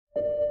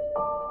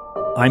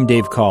I'm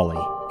Dave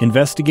Cawley,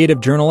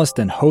 investigative journalist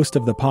and host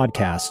of the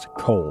podcast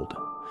Cold.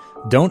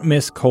 Don't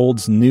miss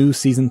Cold's new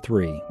Season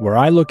 3, where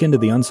I look into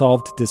the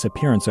unsolved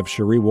disappearance of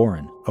Sheree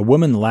Warren, a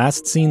woman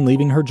last seen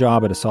leaving her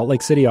job at a Salt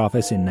Lake City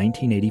office in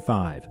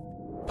 1985.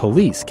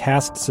 Police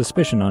cast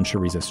suspicion on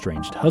Sheree's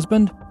estranged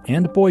husband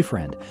and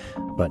boyfriend,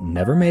 but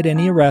never made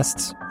any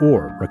arrests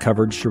or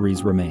recovered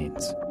Sheree's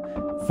remains.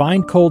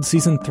 Find Cold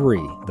Season 3,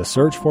 The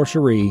Search for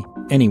Sheree,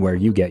 anywhere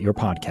you get your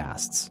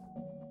podcasts.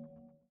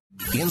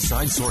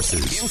 Inside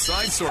Sources.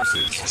 Inside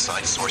Sources.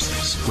 Inside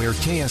Sources. Where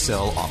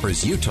KSL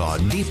offers Utah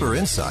deeper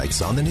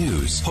insights on the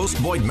news.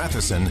 Host Boyd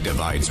Matheson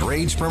divides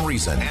rage from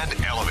reason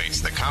and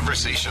elevates the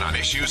conversation on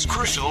issues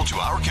crucial to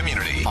our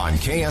community. On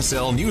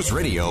KSL News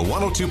Radio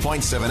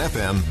 102.7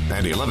 FM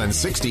and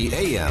 1160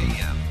 AM.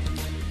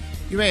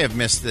 You may have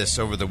missed this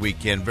over the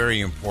weekend. Very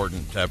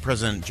important.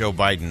 President Joe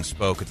Biden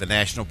spoke at the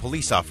National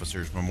Police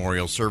Officers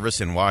Memorial Service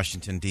in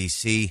Washington,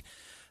 D.C.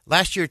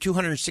 Last year,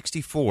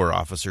 264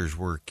 officers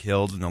were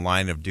killed in the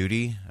line of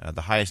duty,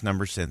 the highest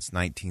number since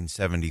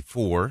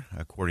 1974,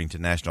 according to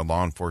national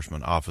law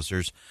enforcement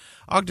officers.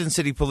 Ogden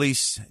City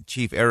Police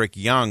Chief Eric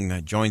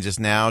Young joins us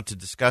now to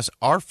discuss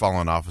our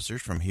fallen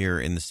officers from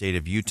here in the state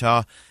of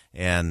Utah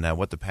and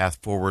what the path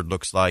forward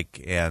looks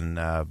like. And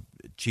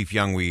Chief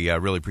Young, we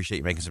really appreciate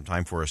you making some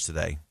time for us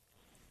today.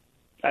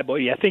 Hi, boy.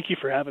 Yeah, thank you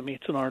for having me.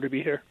 It's an honor to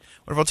be here.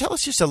 Wonderful. Tell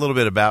us just a little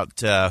bit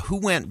about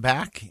who went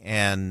back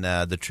and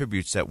the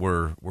tributes that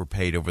were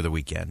paid over the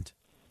weekend.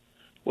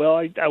 Well,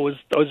 I was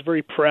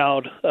very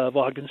proud of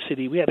Ogden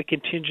City. We had a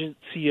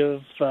contingency of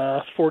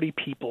 40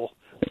 people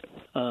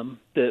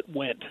that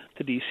went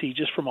to D.C.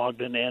 just from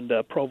Ogden, and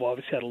Provo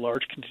obviously had a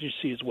large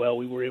contingency as well.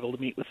 We were able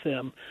to meet with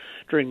them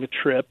during the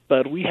trip,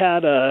 but we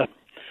had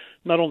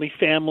not only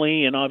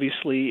family and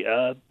obviously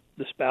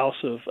the spouse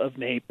of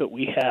Nate, but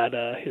we had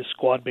his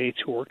squad mates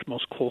who worked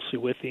most closely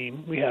with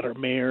him. We had our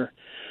mayor,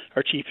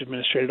 our chief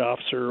administrative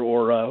officer,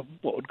 or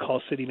what we'd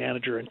call city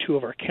manager, and two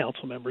of our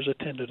council members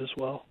attended as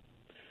well.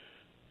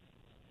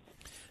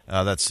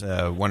 That's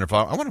wonderful.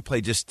 I want to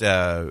play just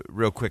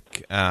real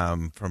quick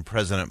from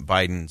President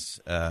Biden's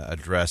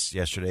address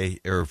yesterday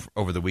or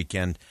over the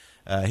weekend.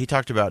 He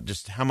talked about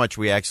just how much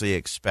we actually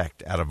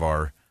expect out of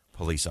our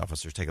police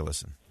officers. Take a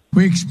listen.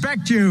 We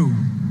expect you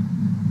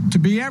to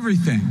be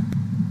everything.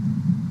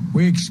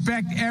 We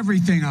expect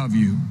everything of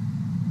you,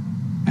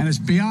 and it's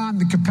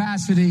beyond the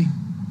capacity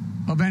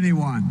of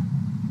anyone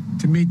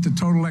to meet the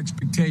total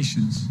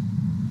expectations.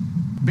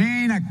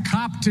 Being a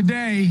cop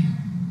today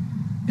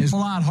is a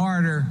lot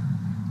harder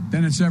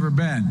than it's ever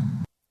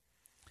been.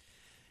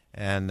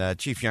 And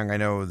Chief Young, I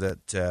know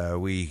that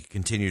we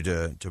continue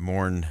to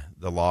mourn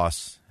the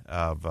loss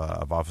of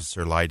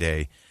Officer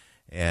Lyday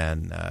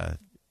and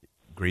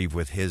grieve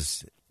with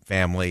his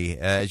family.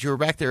 As you were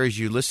back there, as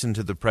you listened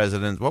to the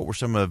president, what were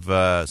some of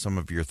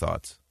your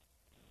thoughts?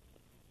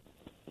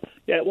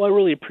 Yeah, well, I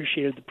really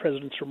appreciated the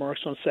president's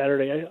remarks on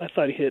Saturday. I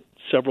thought he hit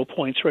several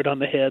points right on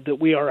the head that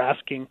we are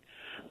asking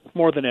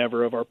more than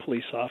ever of our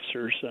police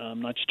officers,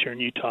 not just here in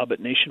Utah, but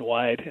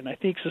nationwide. And I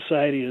think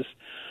society is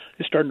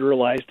starting to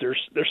realize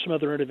there's some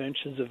other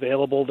interventions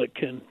available that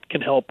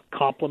can help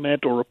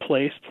complement or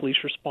replace police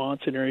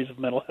response in areas of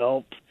mental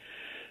health,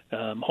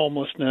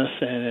 homelessness,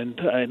 and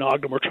in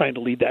Ogden, we're trying to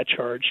lead that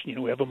charge. You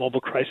know, we have a mobile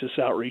crisis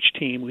outreach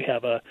team. We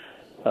have a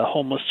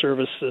homeless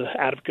service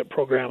advocate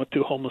program with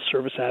 2 homeless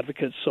service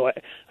advocates. So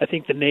I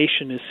think the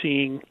nation is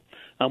seeing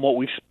what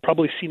we've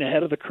probably seen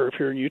ahead of the curve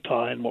here in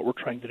Utah and what we're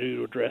trying to do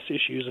to address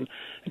issues and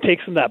take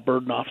some of that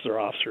burden off our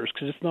officers,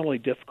 because it's not only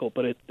difficult,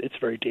 but it's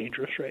very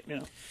dangerous right now.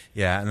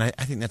 Yeah, and I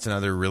think that's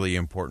another really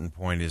important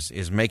point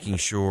is making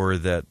sure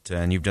that,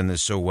 and you've done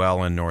this so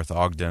well in North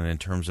Ogden in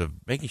terms of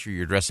making sure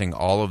you're addressing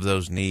all of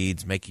those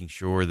needs, making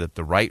sure that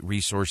the right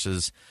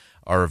resources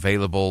are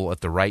available at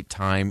the right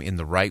time in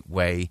the right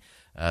way.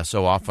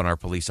 So often our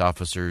police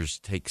officers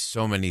take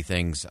so many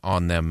things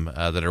on them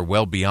that are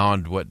well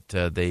beyond what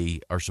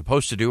they are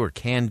supposed to do or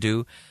can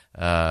do.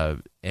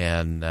 And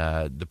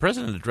the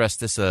president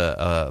addressed this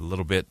a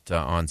little bit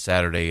on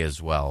Saturday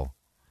as well.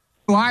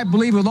 Well, I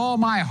believe with all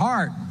my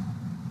heart,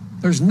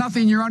 there's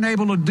nothing you're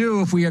unable to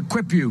do if we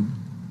equip you.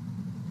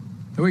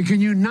 That we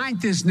can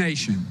unite this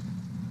nation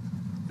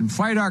and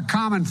fight our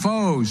common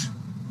foes,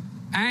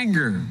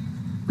 anger,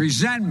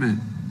 resentment,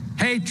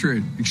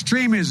 hatred,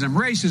 extremism,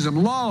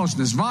 racism,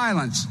 lawlessness,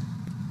 violence,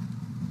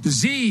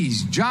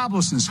 disease,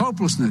 joblessness,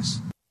 hopelessness.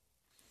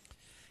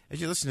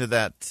 As you listen to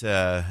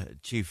that,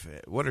 Chief,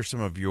 what are some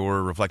of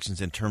your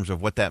reflections in terms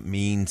of what that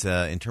means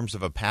in terms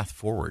of a path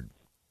forward?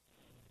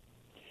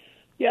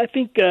 Yeah, I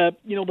think,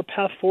 the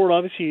path forward,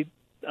 obviously,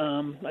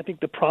 I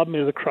think the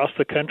problem is across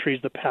the country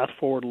is the path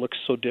forward looks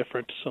so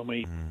different to so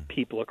many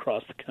people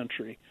across the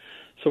country.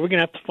 So we're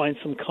going to have to find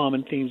some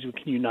common themes we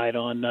can unite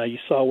on. You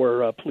saw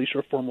where police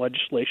reform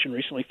legislation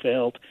recently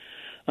failed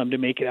to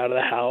make it out of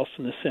the House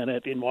and the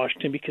Senate in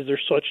Washington because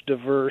there's such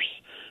diverse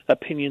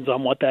opinions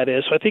on what that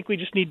is. So I think we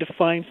just need to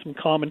find some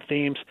common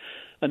themes.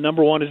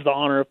 Number one is the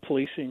honor of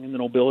policing and the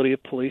nobility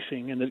of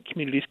policing, and that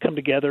communities come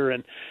together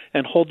and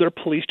hold their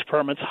police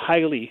departments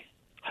highly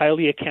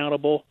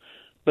accountable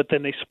but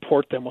then they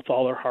support them with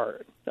all their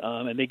heart,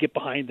 and they get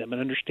behind them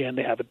and understand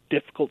they have a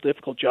difficult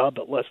job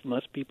that less and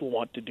less people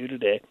want to do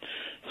today.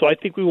 So I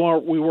think we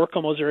work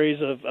on those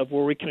areas of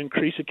where we can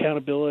increase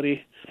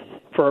accountability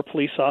for our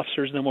police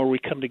officers, and then where we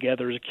come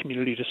together as a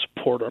community to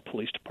support our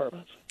police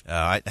departments.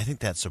 I think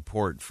that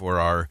support for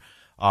our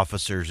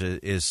officers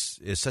is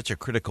such a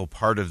critical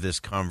part of this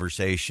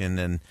conversation,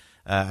 and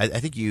I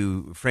think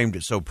you framed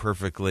it so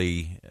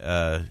perfectly,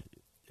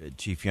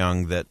 Chief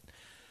Young, that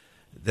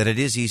it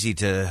is easy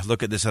to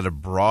look at this at a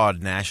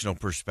broad national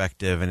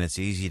perspective, and it's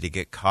easy to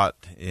get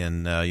caught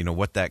in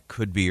what that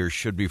could be or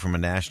should be from a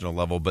national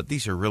level. But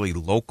these are really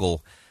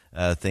local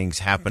things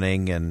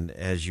happening, and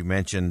as you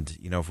mentioned,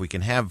 if we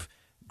can have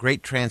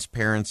great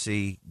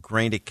transparency,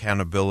 great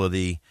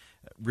accountability,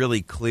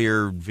 really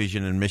clear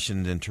vision and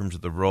mission in terms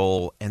of the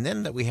role, and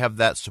then that we have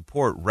that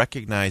support,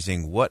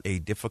 recognizing what a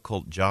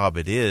difficult job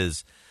it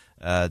is,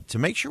 to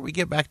make sure we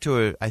get back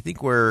to, I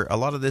think, where a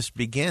lot of this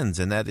begins,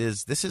 and that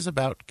is this is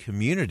about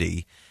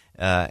community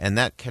and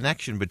that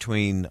connection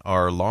between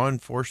our law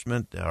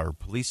enforcement, our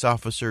police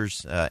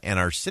officers, and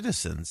our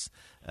citizens.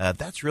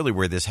 That's really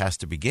where this has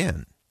to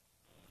begin.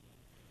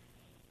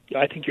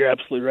 I think you're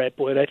absolutely right,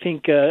 Boyd. I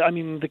think,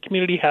 the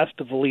community has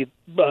to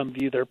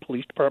view their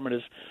police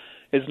department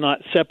as not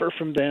separate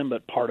from them,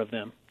 but part of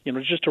them.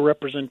 It's just a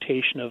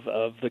representation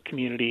of the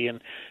community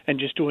and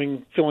just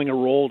filling a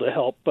role to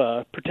help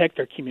protect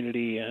their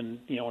community and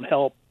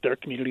help their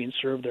community and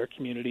serve their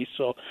community.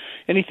 So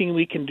anything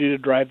we can do to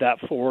drive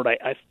that forward,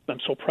 I'm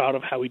so proud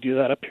of how we do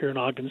that up here in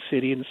Ogden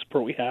City and the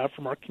support we have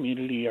from our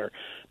community, our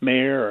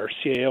mayor, our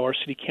CAO, our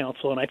city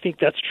council, and I think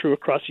that's true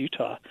across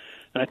Utah.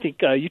 And I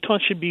think Utah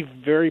should be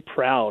very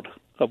proud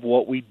of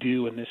what we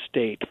do in this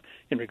state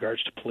in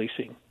regards to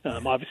policing.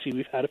 Obviously,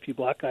 we've had a few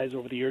black eyes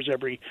over the years.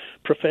 Every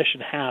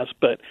profession has,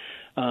 but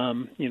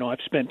I've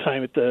spent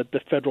time at the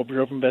Federal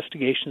Bureau of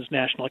Investigation's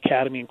National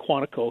Academy in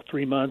Quantico,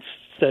 3 months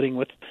studying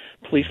with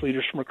police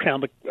leaders from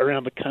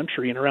around the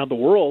country and around the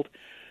world.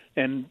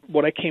 And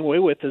what I came away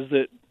with is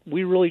that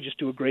we really just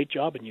do a great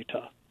job in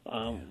Utah.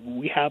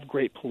 We have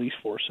great police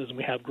forces, and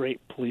we have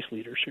great police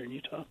leaders here in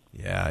Utah.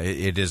 Yeah,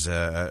 it is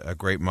a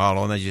great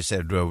model, and as you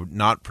said,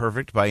 not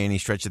perfect by any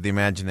stretch of the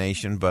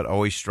imagination, but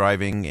always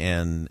striving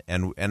and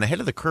ahead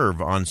of the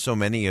curve on so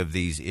many of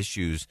these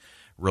issues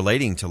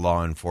relating to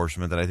law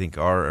enforcement that I think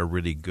are a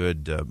really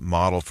good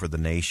model for the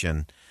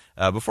nation.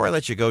 Before I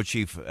let you go,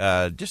 Chief,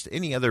 just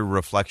any other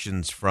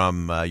reflections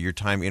from your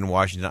time in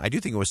Washington? I do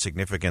think it was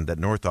significant that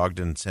North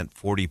Ogden sent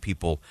 40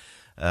 people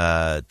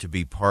to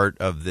be part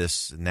of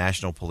this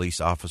National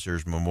Police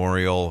Officers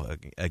Memorial.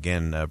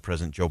 Again,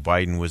 President Joe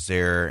Biden was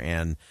there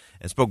and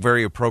spoke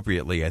very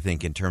appropriately, I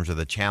think, in terms of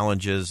the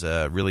challenges,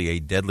 really a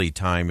deadly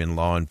time in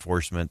law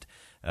enforcement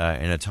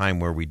and a time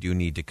where we do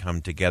need to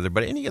come together.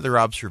 But any other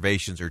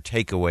observations or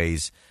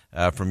takeaways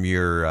from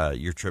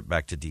your trip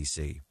back to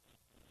D.C.?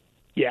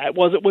 Yeah, it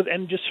was,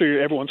 and just so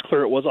everyone's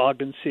clear, it was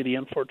Ogden City.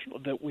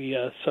 Unfortunately, that we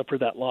suffered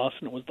that loss,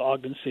 and it was the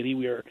Ogden City.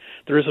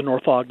 There is a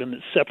North Ogden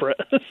that's separate,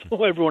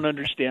 so everyone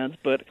understands.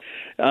 But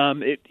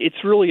it's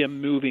really a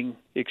moving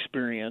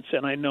experience,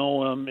 and I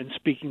know in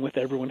speaking with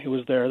everyone who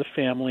was there, the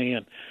family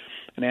and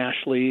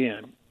Ashley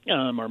and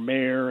our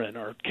mayor and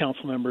our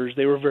council members,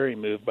 they were very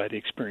moved by the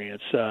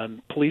experience.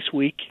 Police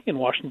Week in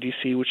Washington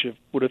D.C., which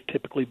would have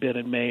typically been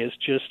in May, is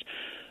just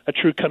a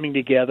true coming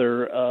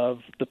together of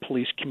the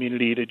police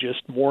community to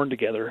just mourn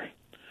together,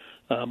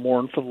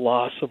 mourn for the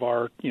loss of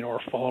our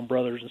fallen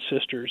brothers and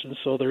sisters. And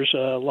so there's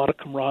a lot of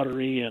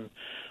camaraderie and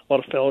a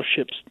lot of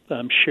fellowships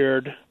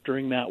shared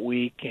during that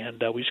week,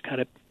 and we just kind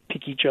of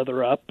pick each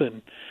other up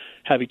and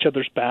have each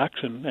other's backs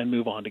and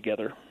move on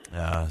together.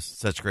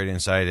 Such great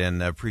insight,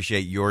 and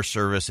appreciate your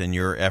service and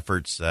your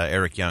efforts.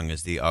 Eric Young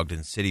is the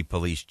Ogden City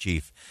Police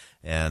Chief,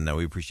 and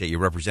we appreciate you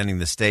representing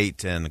the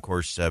state and, of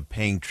course,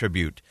 paying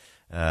tribute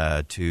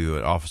to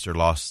an officer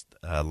lost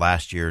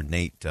last year,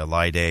 Nate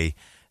Lyday,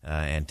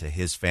 and to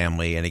his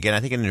family. And again,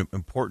 I think an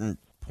important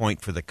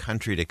point for the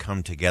country to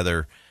come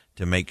together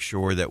to make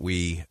sure that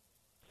we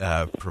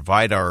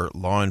provide our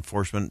law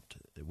enforcement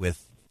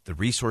with the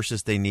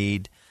resources they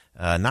need,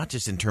 not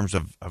just in terms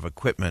of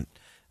equipment,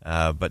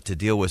 but to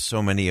deal with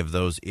so many of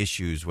those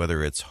issues,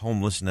 whether it's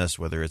homelessness,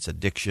 whether it's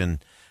addiction,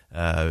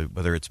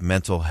 whether it's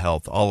mental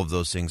health. All of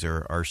those things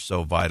are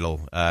so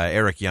vital.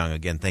 Eric Young,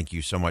 again, thank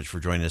you so much for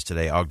joining us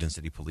today, Ogden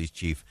City Police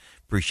Chief.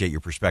 Appreciate your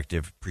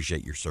perspective.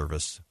 Appreciate your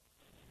service.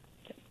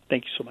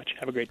 Thank you so much.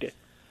 Have a great day.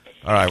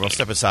 All right, we'll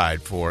step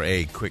aside for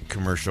a quick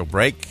commercial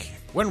break.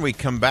 When we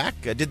come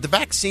back, did the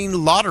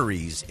vaccine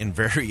lotteries in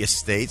various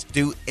states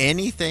do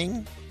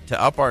anything to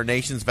up our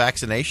nation's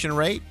vaccination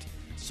rate?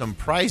 Some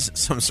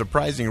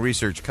surprising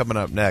research coming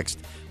up next.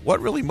 What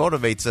really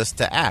motivates us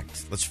to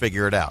act? Let's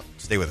figure it out.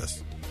 Stay with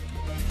us.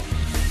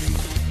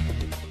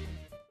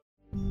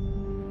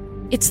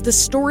 It's the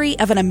story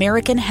of an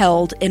American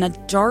held in a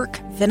dark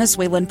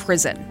Venezuelan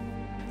prison.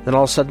 Then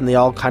all of a sudden they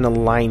all kind of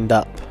lined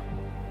up.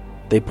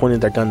 They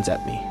pointed their guns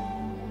at me.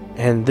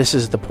 And this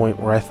is the point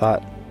where I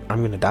thought, I'm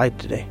going to die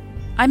today.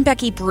 I'm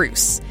Becky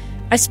Bruce.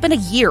 I spent a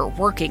year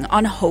working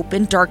on Hope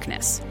in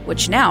Darkness,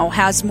 which now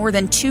has more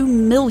than 2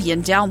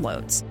 million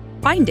downloads.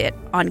 Find it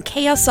on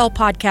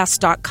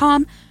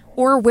kslpodcast.com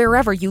or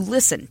wherever you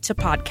listen to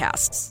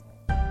podcasts.